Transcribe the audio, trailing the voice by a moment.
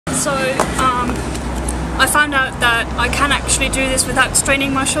So I found out that I can actually do this without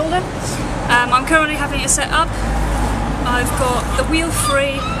straining my shoulder. I'm currently having it set up. I've got the wheel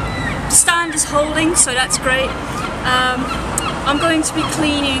free, the stand is holding, so that's great. I'm going to be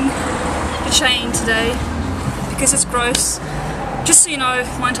cleaning the chain today because it's gross. Just so you know,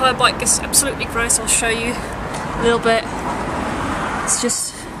 my entire bike is absolutely gross. I'll show you a little bit. It's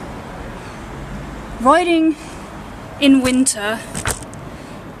just riding in winter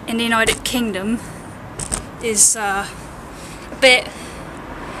in the United Kingdom is a bit.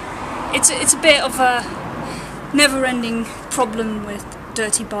 It's a bit of a never-ending problem with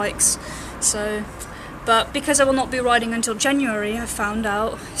dirty bikes. So, but because I will not be riding until January, I found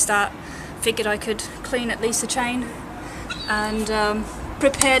out figured I could clean at least the chain and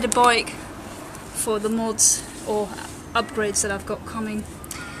prepare the bike for the mods or upgrades that I've got coming.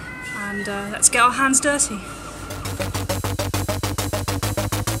 And let's get our hands dirty.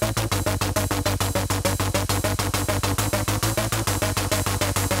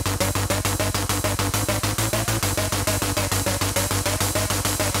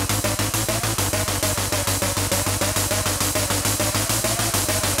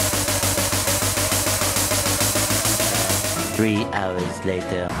 Three hours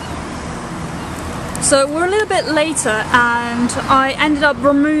later. So we're a little bit later and I ended up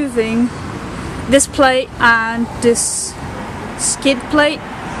removing this plate and this skid plate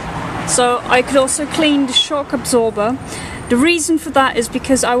so I could also clean the shock absorber. The reason for that is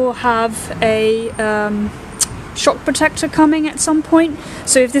because I will have a shock protector coming at some point,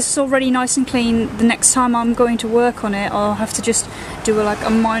 so if this is already nice and clean, the next time I'm going to work on it I'll have to just do a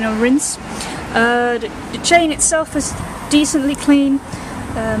minor rinse. The chain itself is decently clean.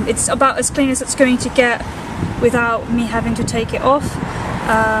 It's about as clean as it's going to get without me having to take it off.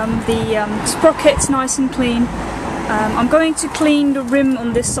 The sprocket's nice and clean. I'm going to clean the rim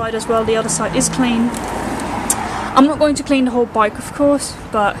on this side as well. The other side is clean. I'm not going to clean the whole bike, of course,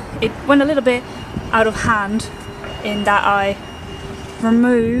 but it went a little bit out of hand in that I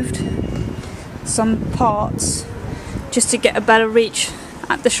removed some parts just to get a better reach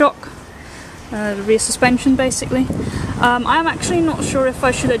at the shock. The rear suspension basically. I'm actually not sure if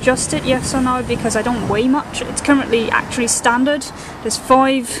I should adjust it, yes or no, because I don't weigh much. It's currently actually standard. There's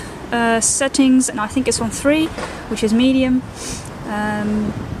 5 settings and I think it's on 3, which is medium.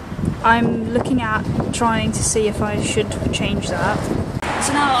 I'm looking at trying to see if I should change that.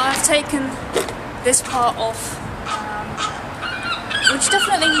 So now I've taken this part off, which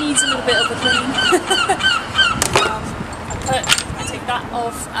definitely needs a little bit of a clean. I take that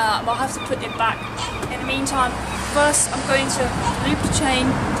off, I'll have to put it back. In the meantime, first I'm going to loop the chain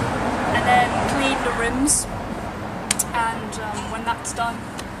and then clean the rims, and when that's done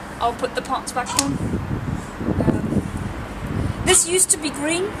I'll put the parts back on. This used to be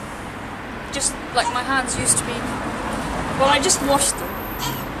green, just like my hands used to be. Well, I just washed them.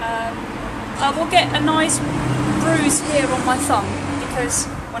 I will get a nice bruise here on my thumb because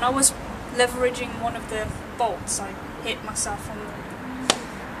when I was leveraging one of the bolts I hit myself on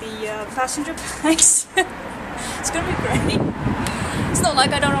the passenger place. It's gonna be great. It's not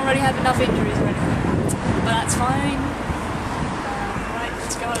like I don't already have enough injuries or anything, but that's fine. Right,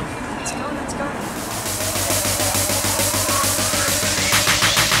 let's go. Let's go, let's go.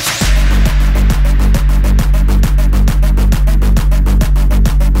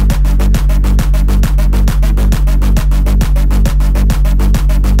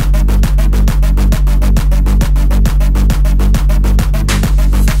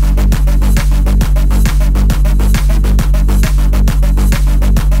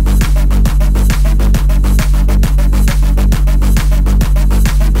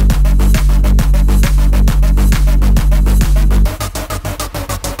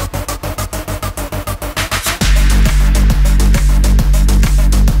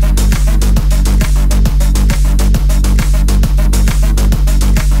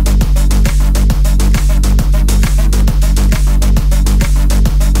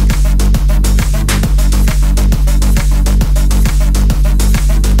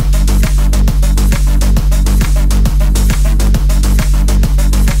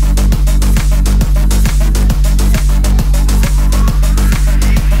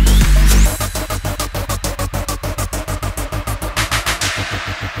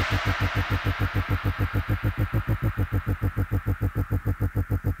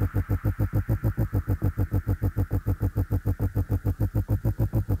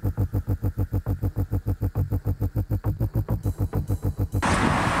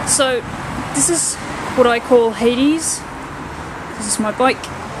 So this is what I call Hades. This is my bike.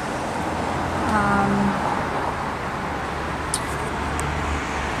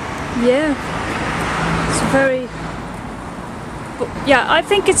 yeah, it's a very, yeah, I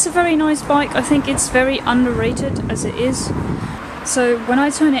think it's a very nice bike. I think it's very underrated as it is. So when I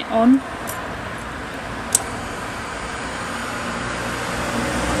turn it on,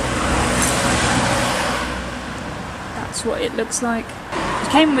 that's what it looks like. It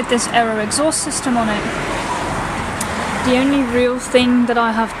came with this aero exhaust system on it. The only real thing that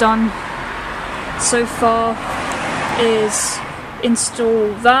I have done so far is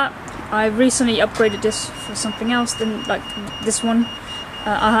install that. I recently upgraded this for something else than like this one.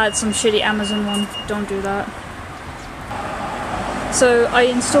 I had some shitty Amazon one, don't do that. So I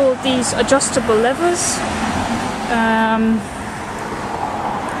installed these adjustable levers.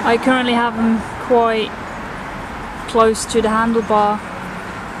 I currently have them quite close to the handlebar.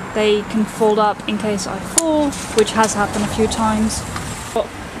 They can fold up in case I fall, which has happened a few times. Got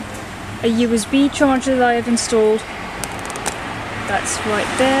a USB charger that I have installed. That's right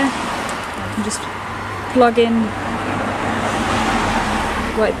there. I can just plug in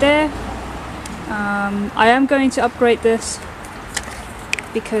right there. I am going to upgrade this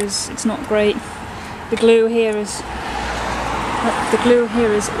because it's not great. The glue here is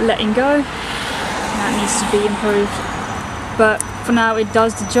letting go. That needs to be improved. But for now it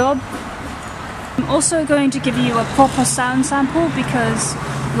does the job. I'm also going to give you a proper sound sample because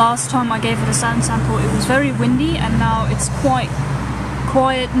last time I gave it a sound sample it was very windy and now it's quite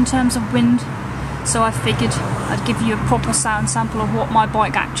quiet in terms of wind. So I figured I'd give you a proper sound sample of what my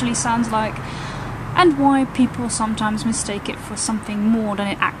bike actually sounds like and why people sometimes mistake it for something more than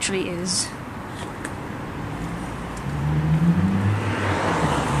it actually is.